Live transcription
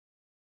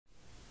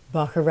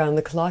Bach Around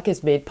the Clock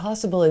is made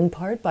possible in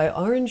part by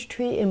Orange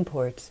Tree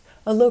Imports,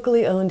 a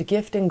locally owned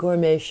gift and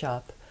gourmet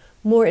shop.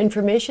 More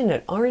information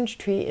at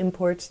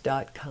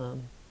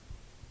orangetreeimports.com.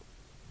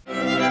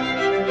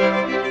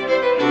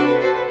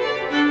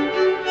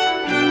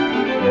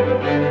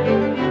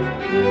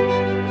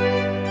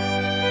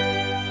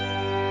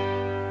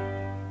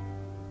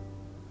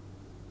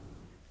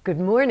 Good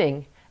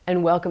morning,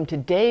 and welcome to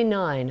Day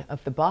 9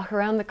 of the Bach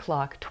Around the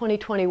Clock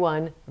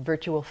 2021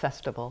 Virtual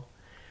Festival.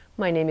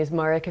 My name is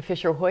Marika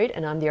Fischer-Hoyt,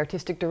 and I'm the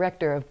Artistic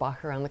Director of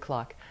Bach Around the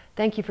Clock.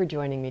 Thank you for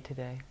joining me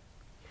today.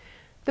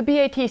 The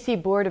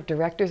BATC Board of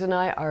Directors and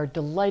I are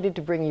delighted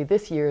to bring you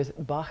this year's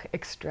Bach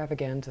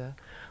Extravaganza,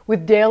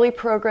 with daily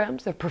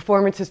programs of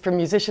performances for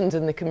musicians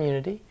in the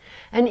community,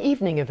 and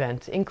evening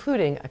events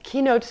including a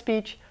keynote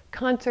speech,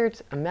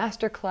 concerts, a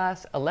master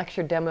class, a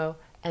lecture demo,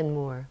 and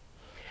more.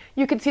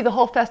 You can see the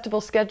whole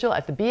festival schedule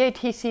at the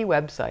BATC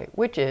website,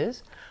 which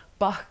is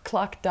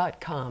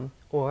bachclock.com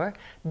or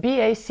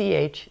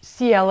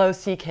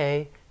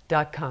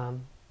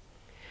bachclock.com.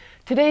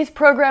 Today's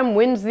program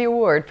wins the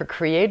award for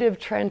creative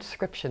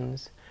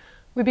transcriptions.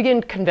 We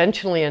begin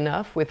conventionally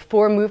enough with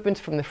 4 movements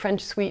from the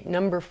French Suite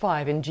No.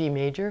 5 in G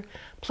major,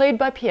 played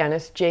by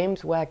pianist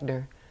James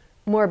Wagner.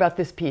 More about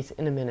this piece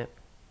in a minute.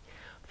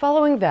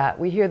 Following that,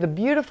 we hear the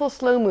beautiful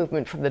slow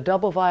movement from the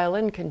double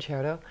violin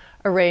concerto,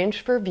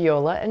 arranged for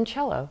viola and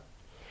cello.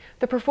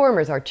 The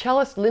performers are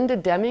cellist Linda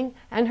Deming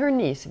and her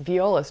niece,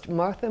 violist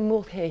Martha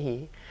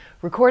Mulcahy,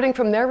 recording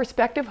from their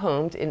respective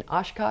homes in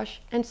Oshkosh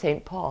and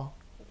St. Paul.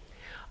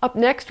 Up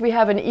next, we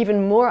have an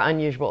even more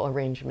unusual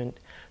arrangement,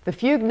 the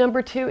Fugue No.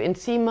 2 in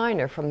C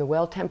minor from the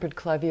Well-Tempered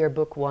Clavier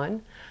Book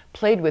 1,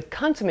 played with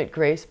consummate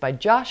grace by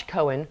Josh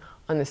Cohen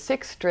on the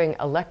 6-string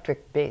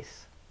electric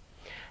bass.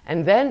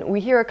 And then we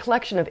hear a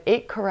collection of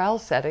 8 chorale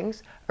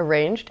settings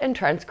arranged and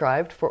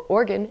transcribed for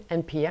organ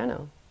and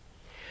piano.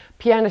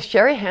 Pianist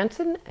Sherri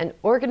Hansen and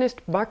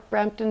organist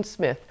Brampton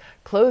Smith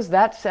close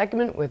that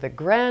segment with a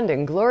grand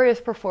and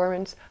glorious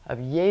performance of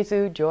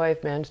Jesu, Joy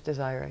of Man's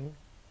Desiring.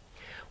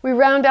 We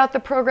round out the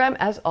program,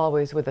 as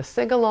always, with a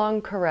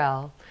sing-along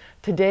chorale.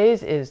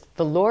 Today's is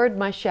The Lord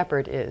My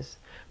Shepherd Is,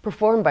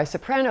 performed by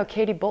soprano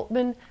Katie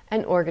Bultman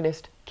and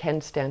organist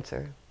Ken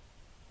Stancer.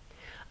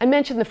 I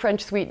mentioned the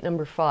French Suite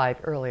No. 5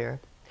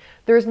 earlier.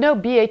 There is no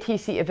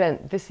BATC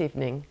event this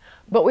evening,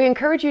 but we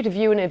encourage you to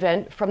view an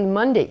event from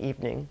Monday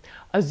evening,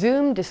 a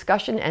Zoom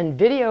discussion and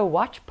video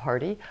watch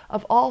party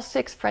of all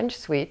 6 French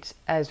suites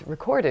as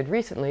recorded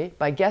recently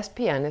by guest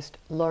pianist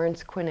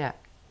Lawrence Quinette.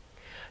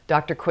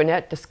 Dr.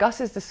 Quinette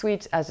discusses the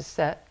suites as a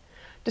set,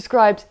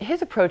 describes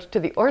his approach to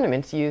the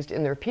ornaments used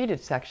in the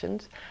repeated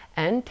sections,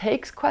 and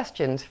takes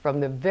questions from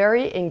the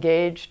very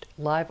engaged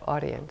live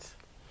audience.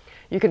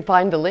 You can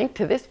find the link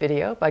to this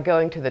video by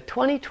going to the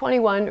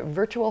 2021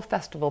 Virtual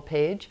Festival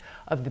page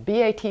of the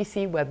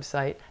BATC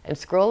website and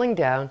scrolling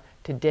down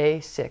to Day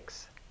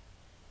 6.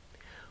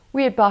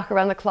 We at Bach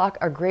Around the Clock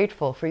are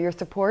grateful for your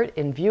support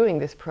in viewing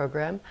this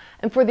program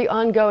and for the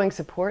ongoing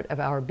support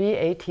of our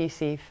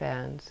BATC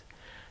fans.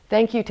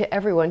 Thank you to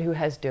everyone who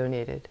has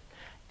donated.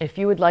 If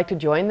you would like to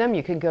join them,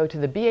 you can go to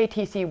the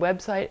BATC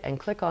website and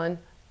click on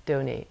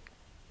Donate.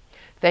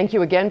 Thank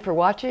you again for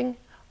watching.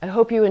 I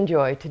hope you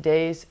enjoy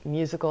today's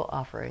musical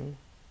offering.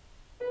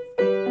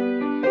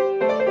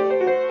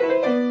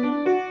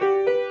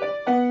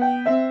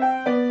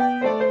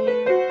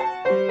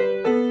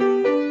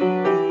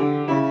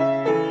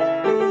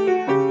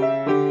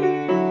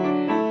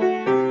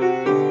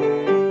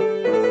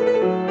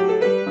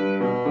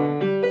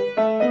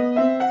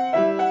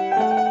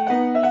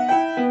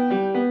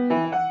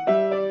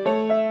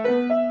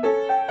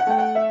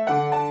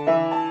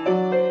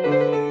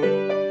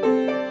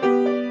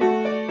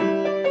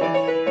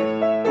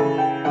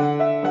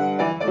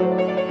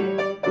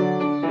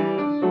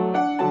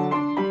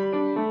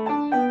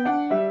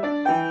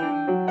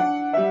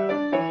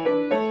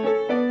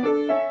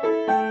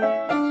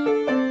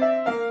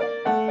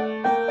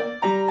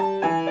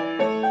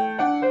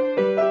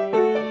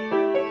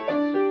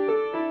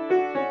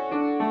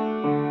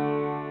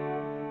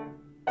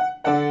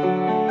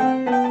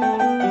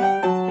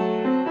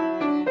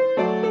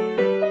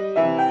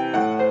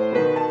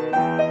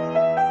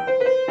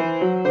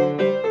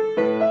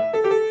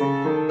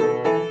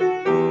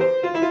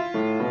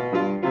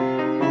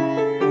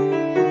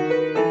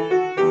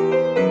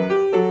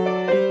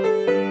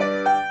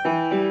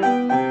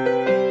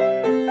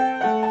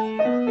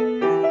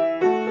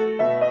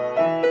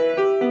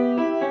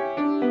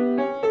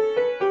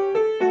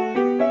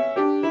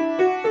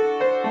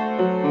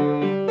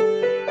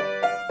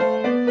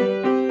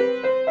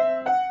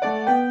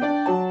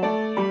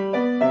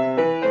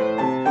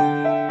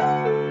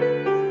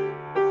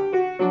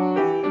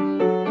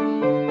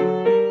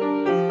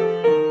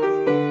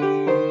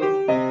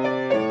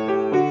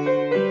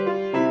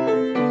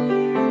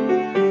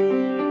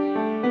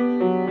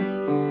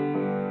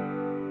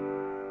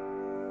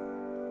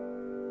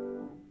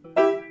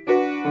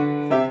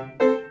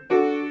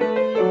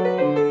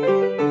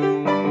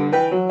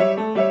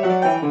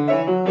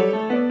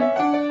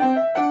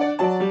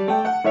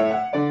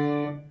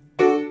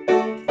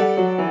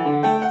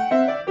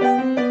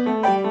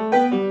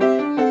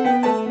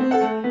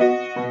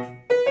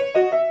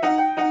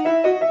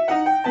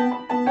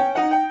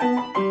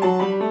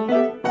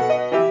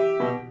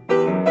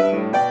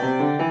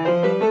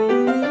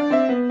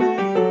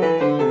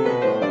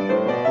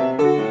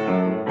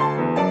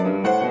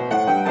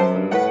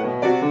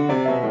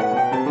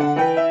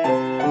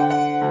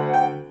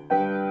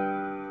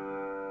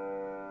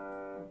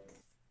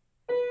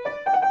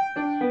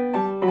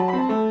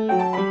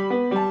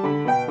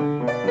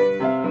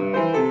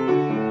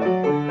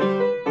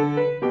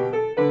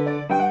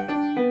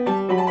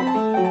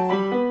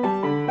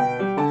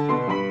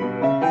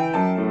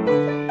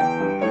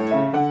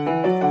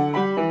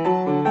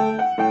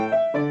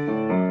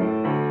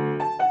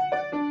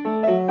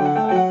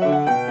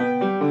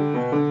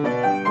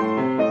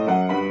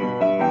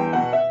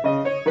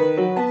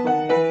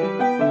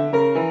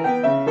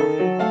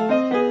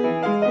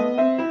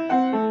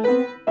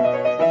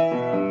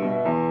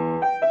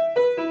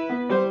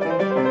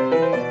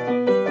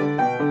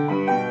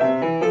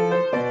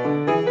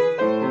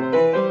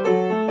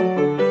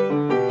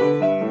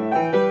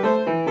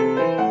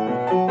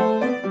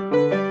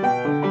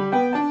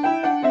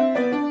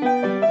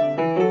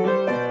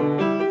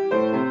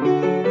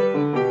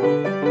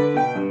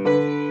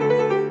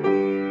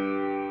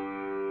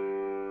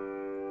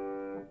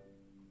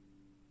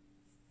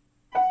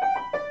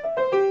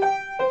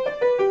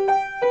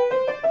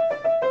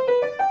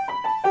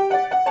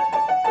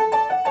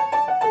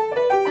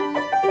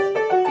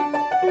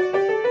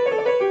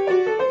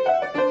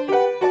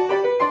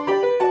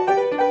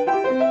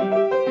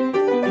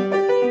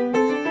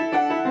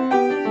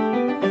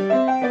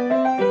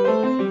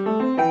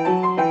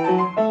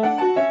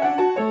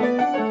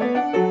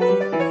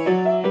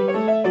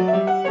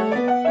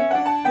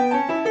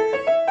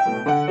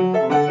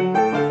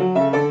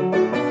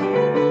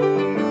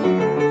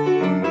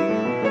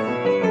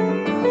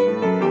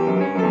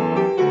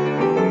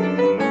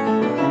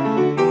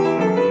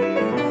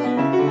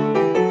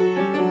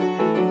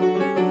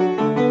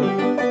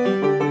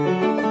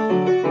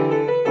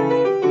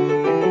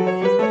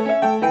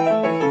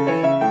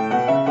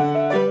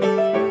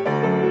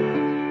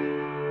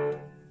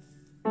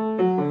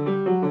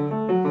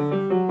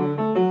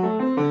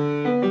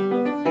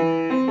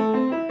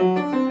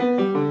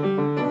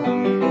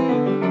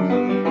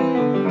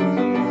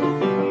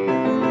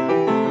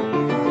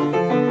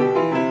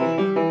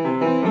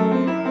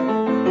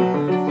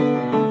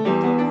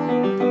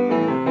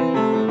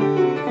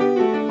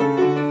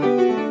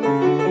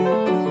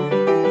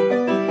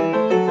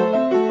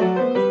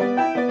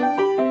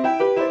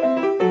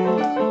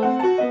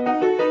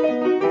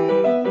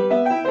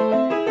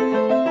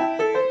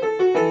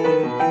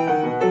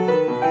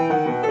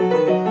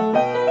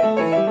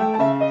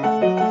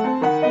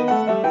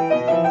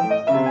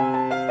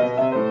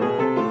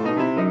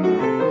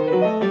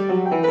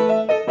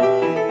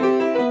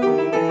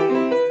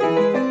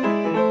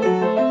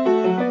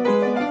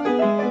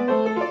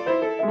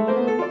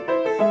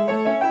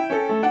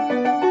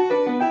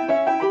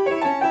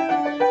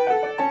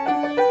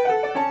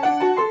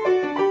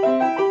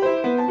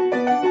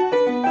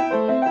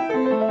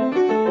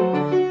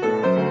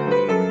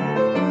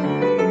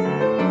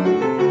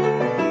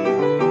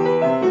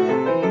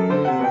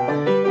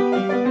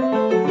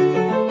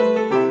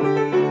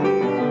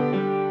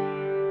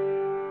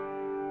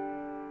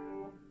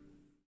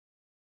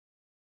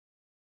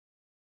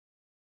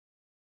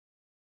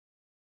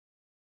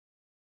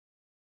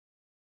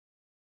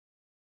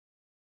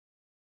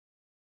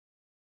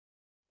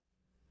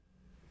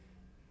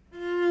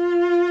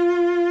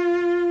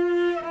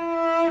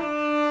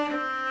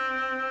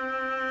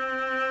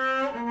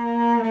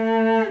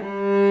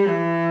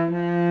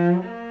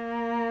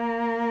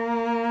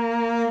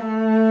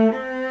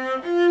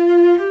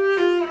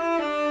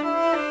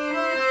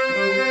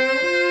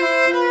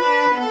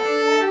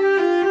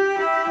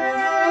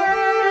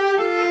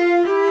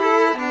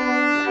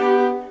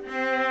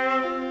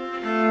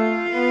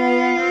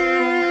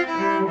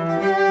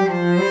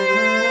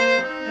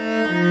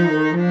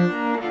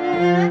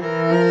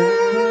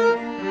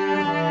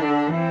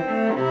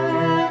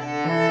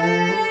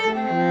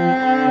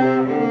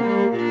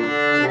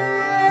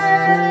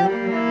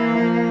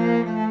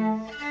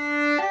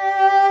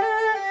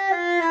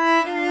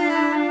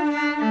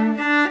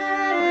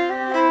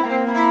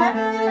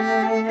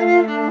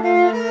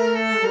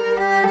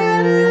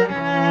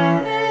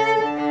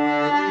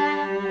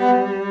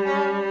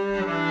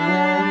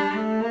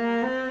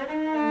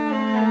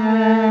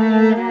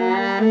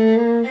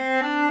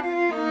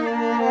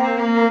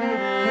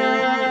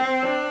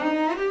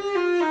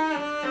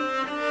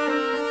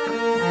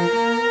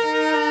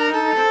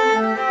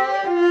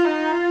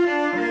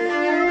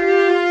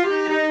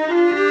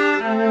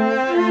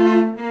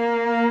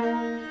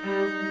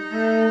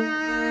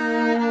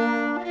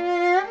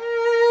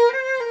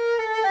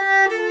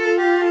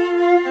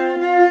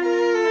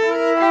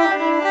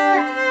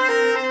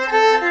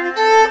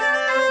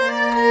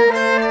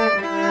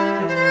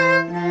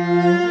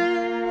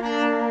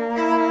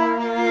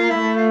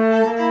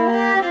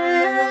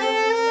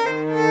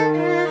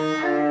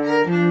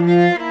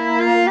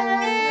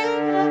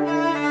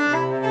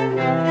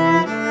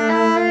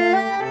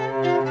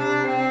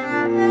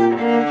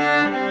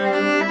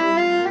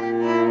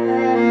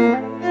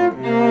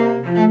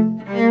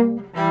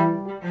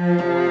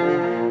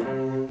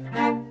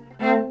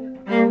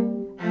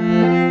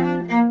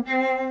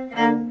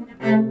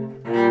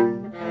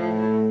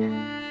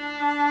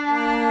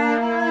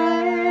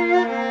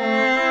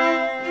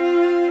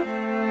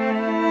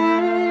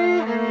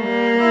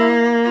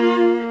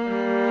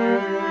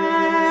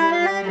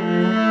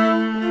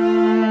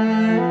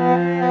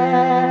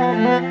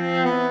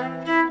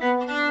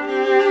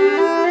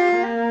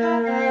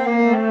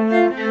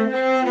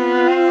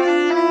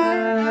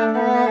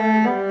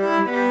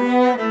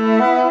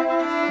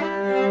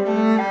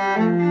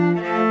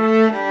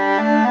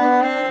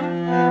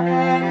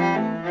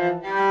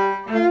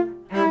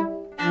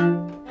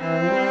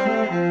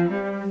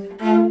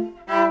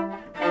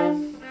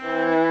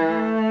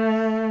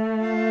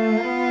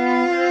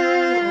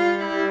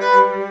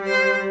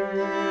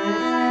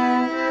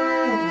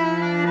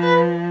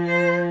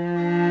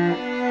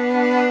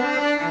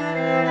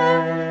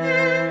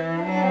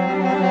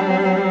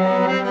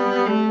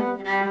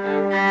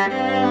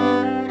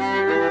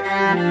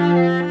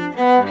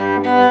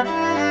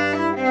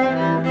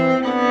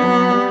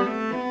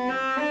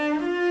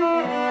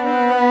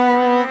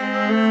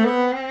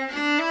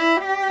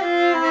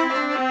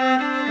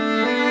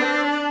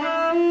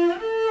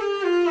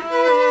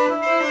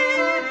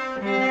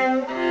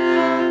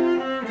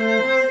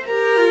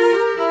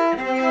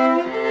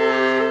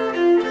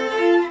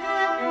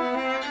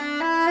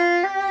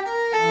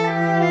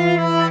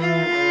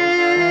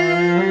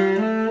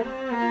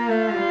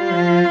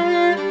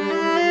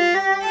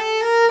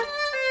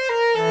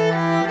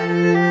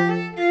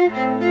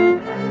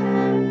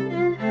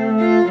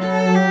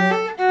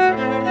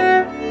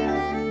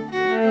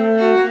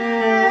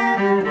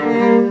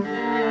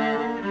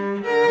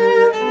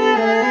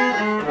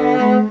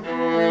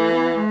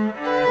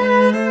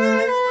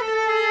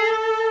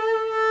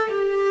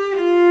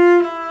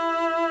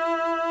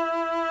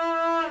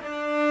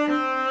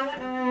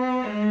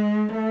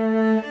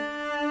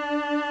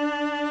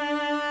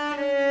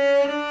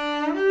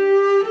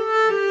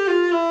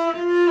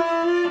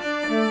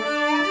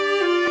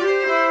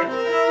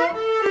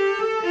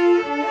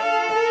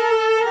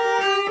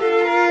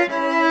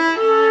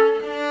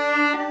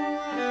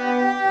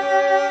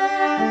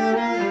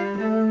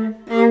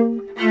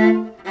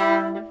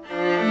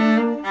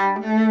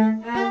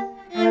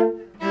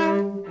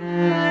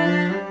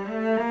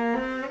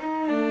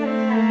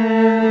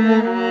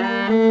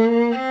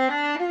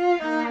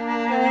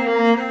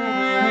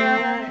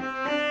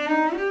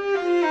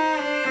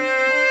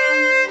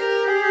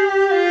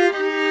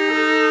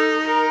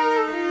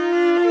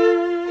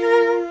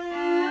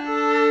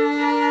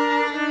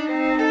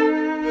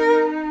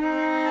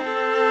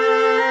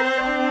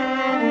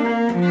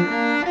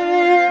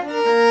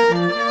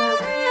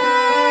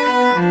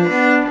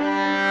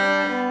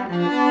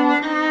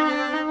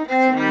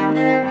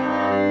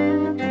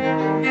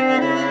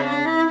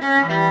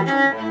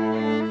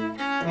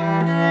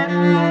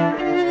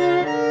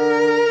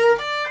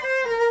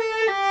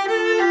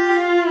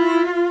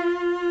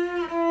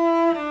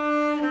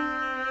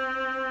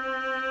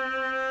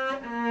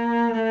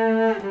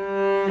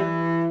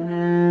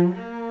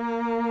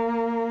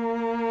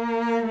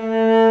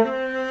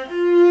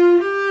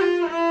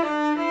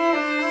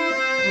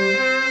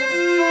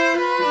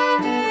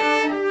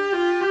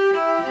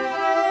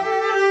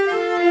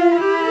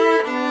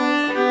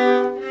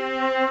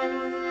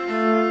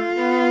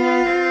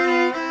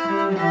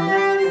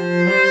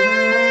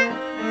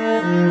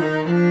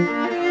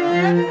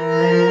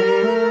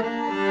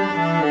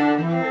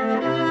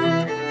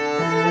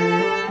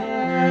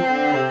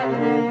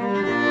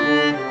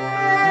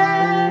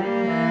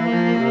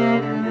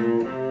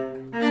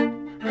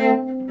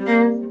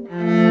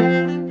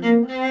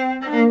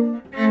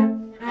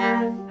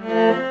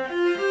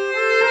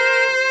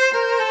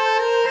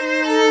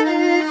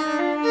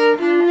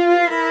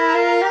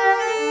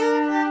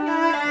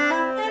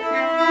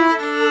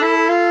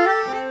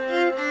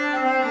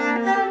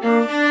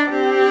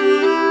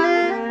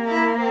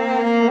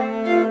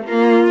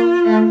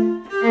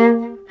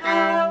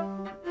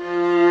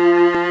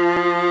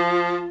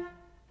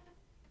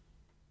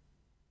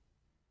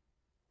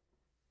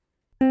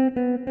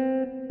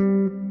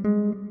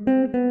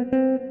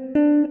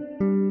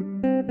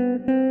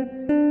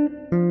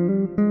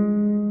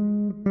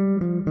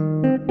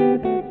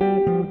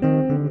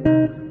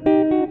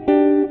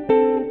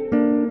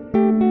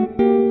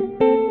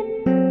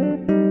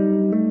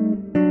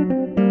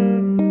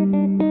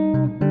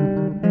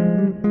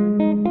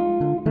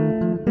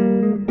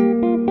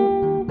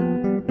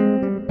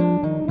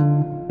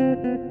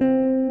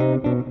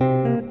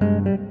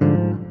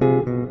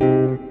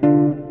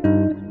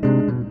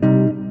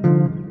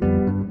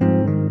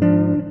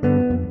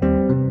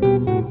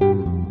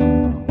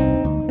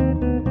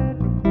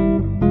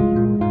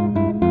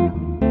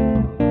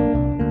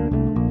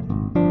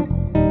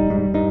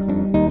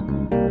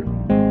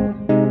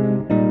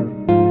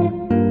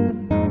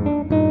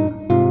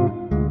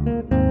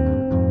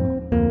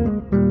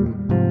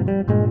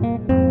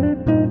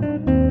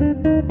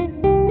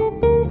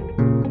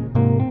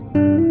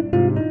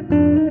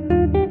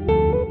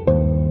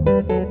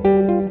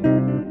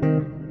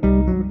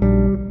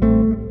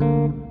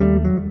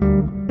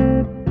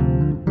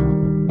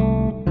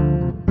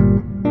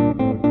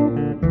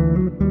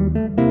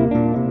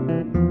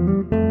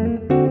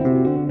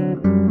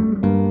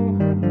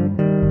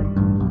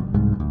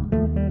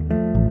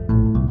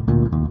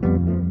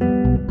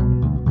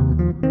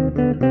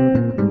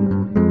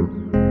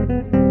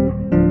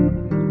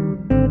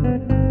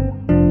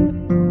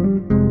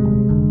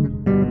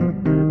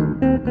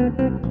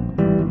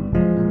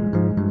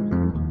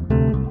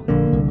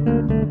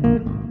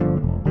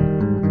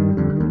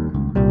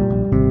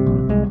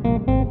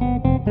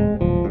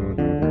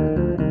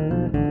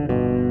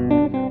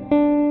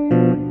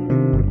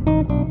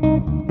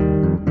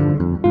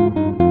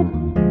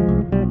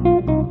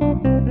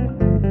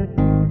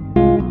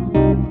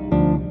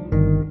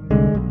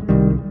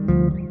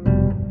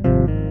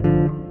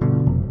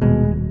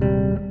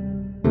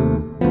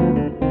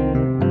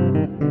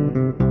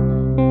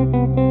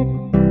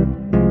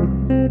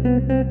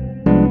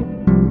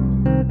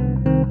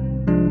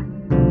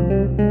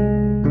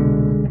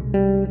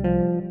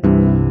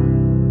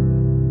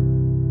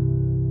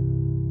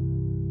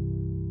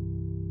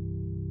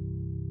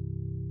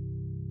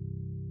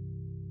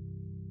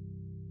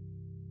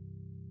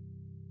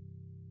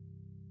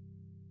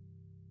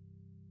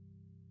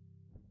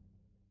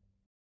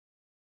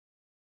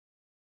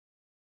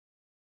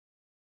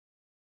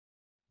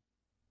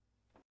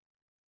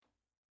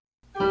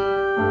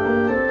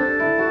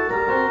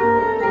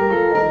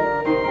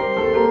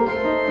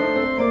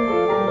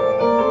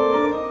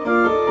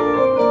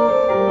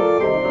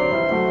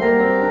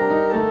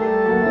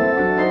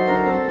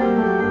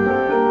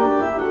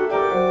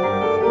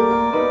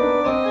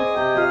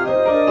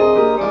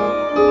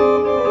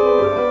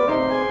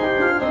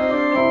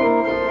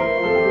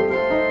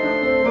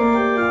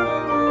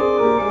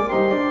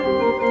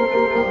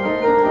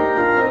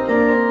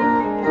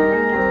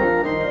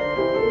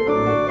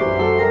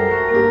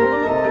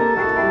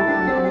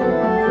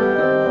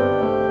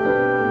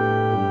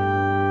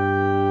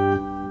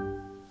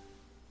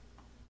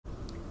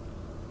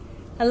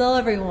 Hello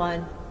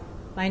everyone,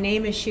 my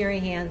name is Sherri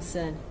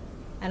Hansen,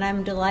 and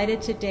I'm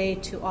delighted today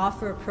to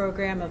offer a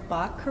program of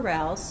Bach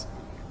chorales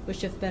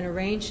which have been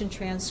arranged and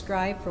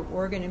transcribed for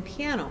organ and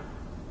piano.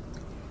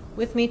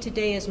 With me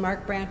today is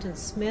Brampton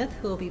Smith,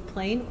 who will be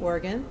playing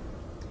organ.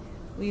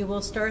 We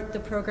will start the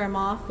program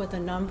off with a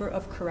number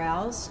of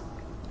chorales,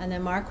 and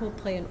then Mark will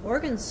play an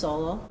organ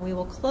solo. We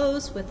will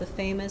close with the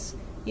famous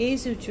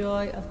Jesu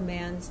joy of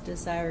man's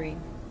desiring.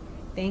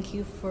 Thank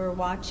you for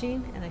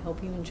watching, and I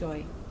hope you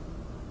enjoy.